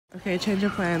Okay, change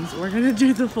of plans. We're gonna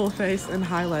do the full face and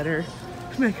highlighter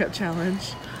makeup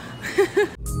challenge.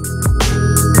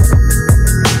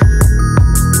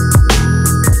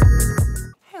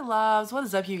 Hey loves, what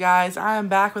is up you guys? I am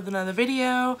back with another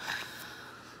video.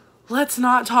 Let's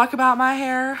not talk about my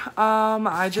hair.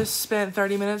 I just spent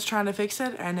 30 minutes trying to fix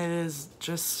it and it is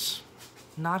just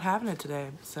not having it today.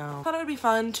 So I thought it would be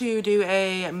fun to do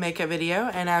a makeup video,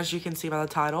 and as you can see by the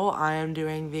title, I am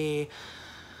doing the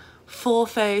full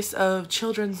face of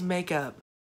children's makeup.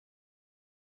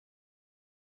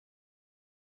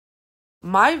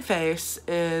 My face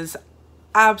is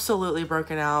absolutely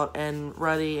broken out and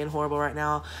ruddy and horrible right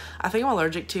now. I think I'm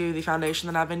allergic to the foundation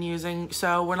that I've been using,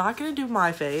 so we're not gonna do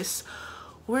my face.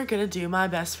 We're gonna do my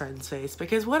best friend's face,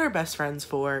 because what are best friends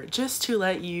for? Just to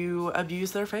let you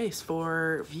abuse their face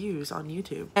for views on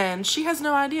YouTube. And she has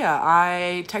no idea.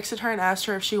 I texted her and asked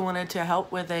her if she wanted to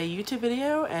help with a YouTube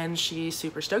video, and she's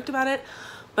super stoked about it,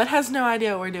 but has no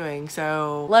idea what we're doing.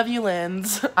 So love you,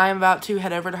 Linz. I'm about to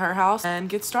head over to her house and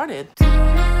get started.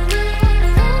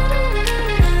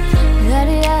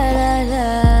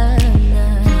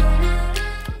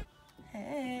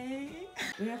 Hey,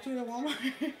 we have to go to Walmart.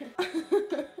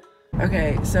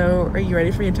 Okay, so are you ready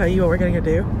for me to tell you what we're gonna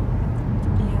do?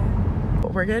 Yeah.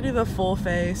 We're gonna do the full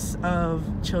face of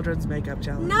children's makeup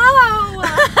challenge. No!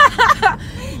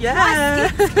 Yeah. My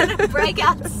skin's gonna break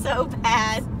out so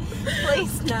bad.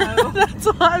 Please no. That's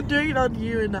why I'm doing it on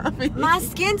you and not me. My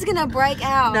skin's gonna break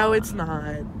out. No, it's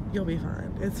not. You'll be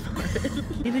fine. It's fine.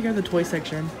 You need to go to the toy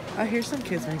section. Oh, here's some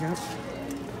kids' makeup.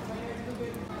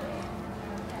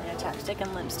 Yeah, chapstick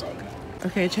and lipstick.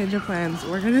 Okay, change of plans.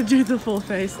 We're gonna do the full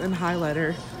face and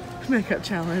highlighter makeup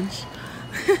challenge.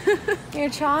 You're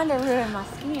trying to ruin my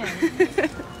skin.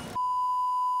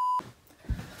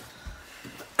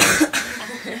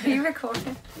 Are you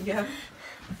recording? Yeah.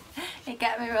 It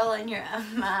got me rolling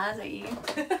my eyes at you.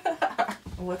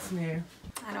 What's new?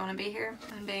 I don't want to be here.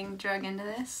 I'm being drug into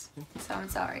this, so I'm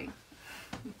sorry.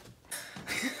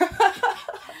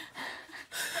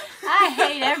 I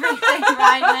hate everything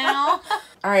right now.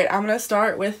 Alright, I'm gonna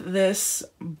start with this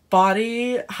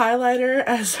body highlighter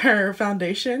as her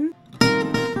foundation.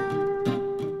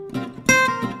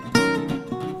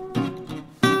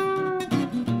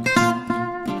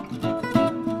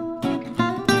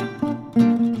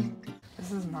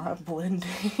 This is not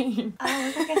blending. I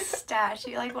look like a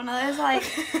statue, like one of those like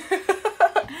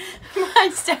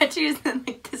my statues and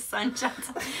like the sun shines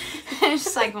on. And it's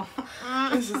just like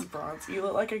This is bronze. You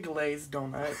look like a glazed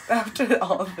donut after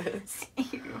all of this.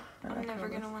 Ew. I'm never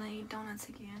gonna want to eat donuts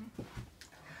again.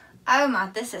 Oh my,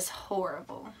 this is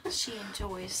horrible. She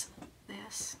enjoys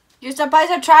this. You're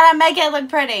supposed to try to make it look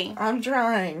pretty. I'm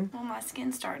trying. Well, my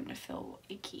skin's starting to feel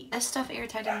icky. This stuff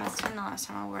irritated my skin the last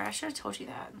time I wore it. I should have told you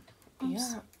that. Oops.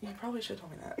 Yeah, you probably should have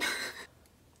told me that.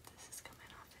 This is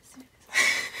coming off as soon as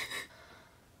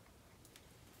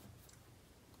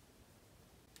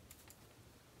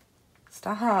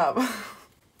Stop.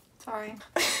 Sorry.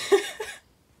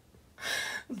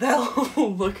 That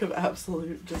whole look of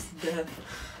absolute just death.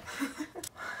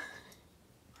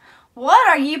 What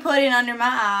are you putting under my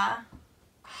eye?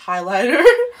 Highlighter?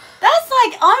 That's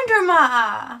like under my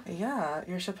eye. Yeah,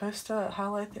 you're supposed to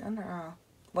highlight the under eye.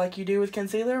 Like you do with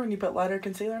concealer when you put lighter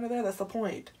concealer under there. That's the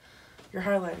point. You're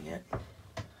highlighting it.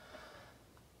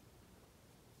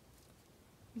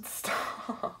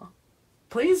 Stop.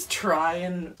 Please try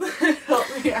and help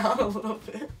me out a little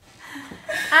bit.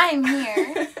 I'm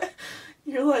here.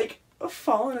 You're like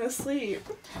falling asleep.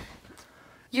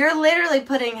 You're literally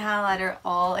putting highlighter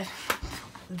all in.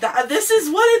 This is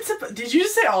what it's. Did you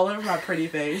just say all over my pretty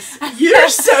face? You're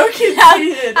so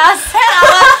conceited. I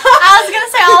was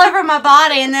gonna say all over my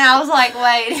body, and then I was like,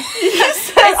 wait. You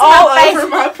said all over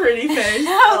my pretty face.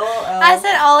 No, I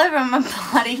said all over my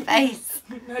body face.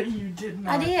 No, you did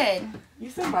not. I did. You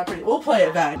said my pretty. We'll play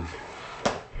it back.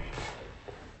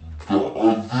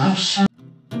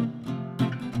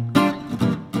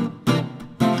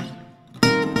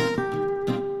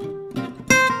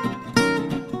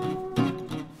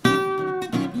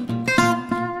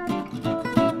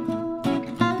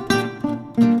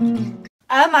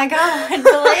 Oh my god,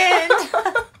 blend.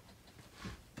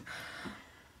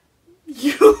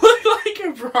 You look like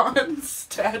a bronze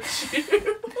statue.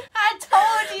 I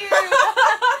told you.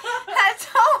 I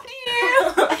told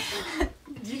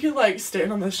you. You could like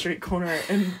stand on the street corner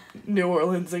in New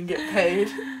Orleans and get paid.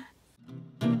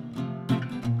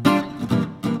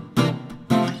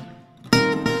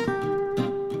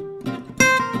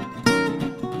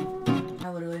 I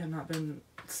literally have not been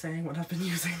saying what I've been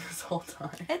using this whole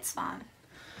time. It's fine.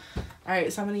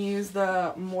 Alright, so I'm going to use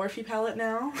the Morphe palette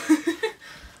now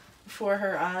for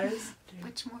her eyes.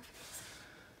 Which Morphe?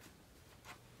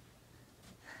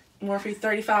 Morphe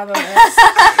 35 OS.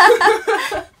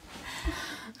 I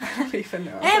don't even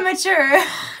know. Amateur.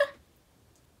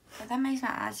 But that makes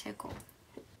my eyes tickle.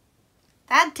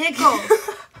 That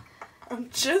tickles.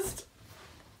 I'm just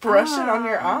brushing on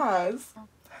your eyes.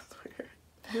 That's weird.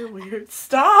 You're weird.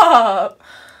 Stop.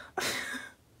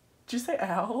 Did you say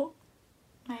ow?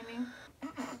 Maybe.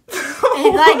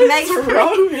 It like makes What's me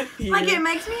wrong with you? like it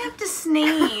makes me have to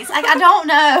sneeze. Like I don't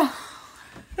know.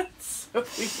 That's so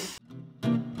weird.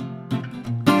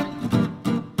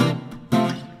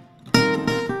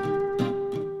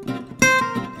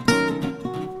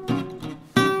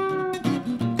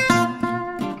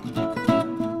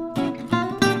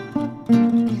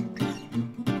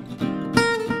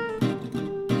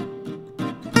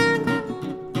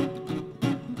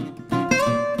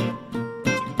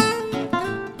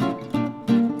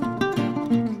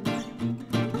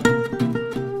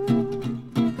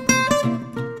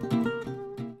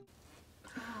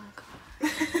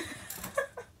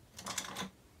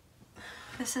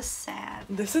 This is sad.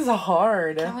 This is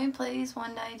hard. Can we please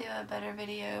one day do a better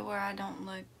video where I don't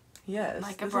look Yes.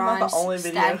 like a This bronze is not the only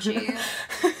video. statue?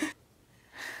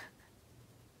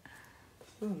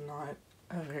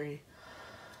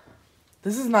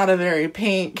 This is not a very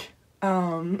pink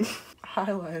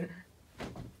highlighter.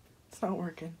 It's not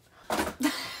working.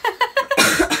 This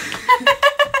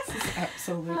is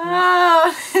absolutely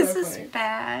Oh, this so is funny.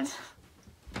 bad.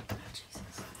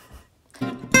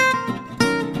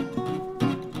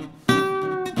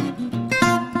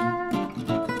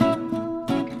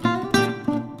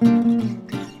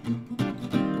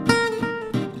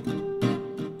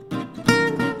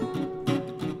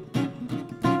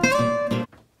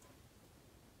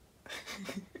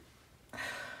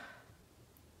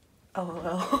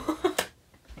 LOL.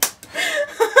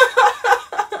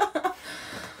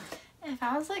 If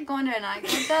I was like going to a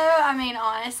nightclub though, I mean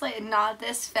honestly, not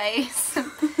this face,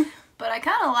 but I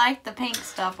kind of like the pink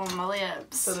stuff on my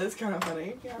lips. So that's kind of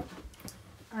funny. Yeah.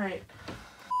 All right.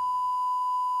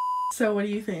 So what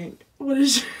do you think? What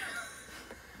is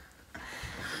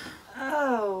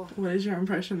your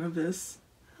impression of this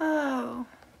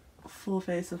full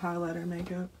face of highlighter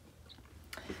makeup?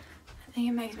 I think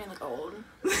it makes me look old.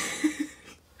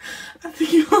 I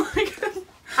think you look like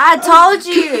I told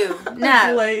you. a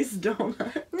No. glazed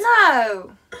donut.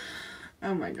 No.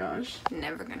 Oh my gosh.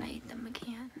 Never gonna eat them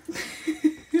again.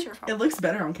 It's your fault. It looks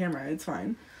better on camera. It's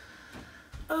fine.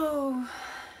 Oh.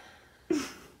 You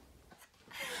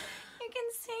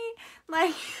can see,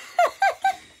 like,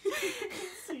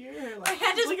 See your hair, like,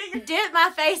 I just look at your dip my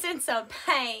face in some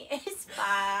paint. It's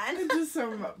fine. and just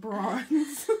some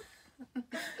bronze.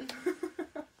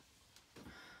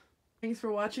 Thanks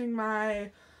for watching my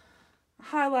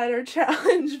highlighter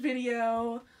challenge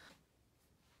video.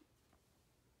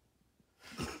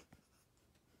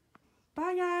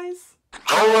 Bye, guys.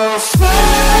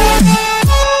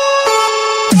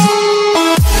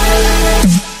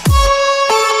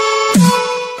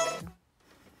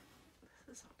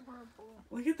 This is horrible.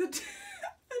 Look at the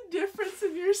difference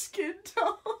in your skin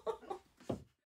tone.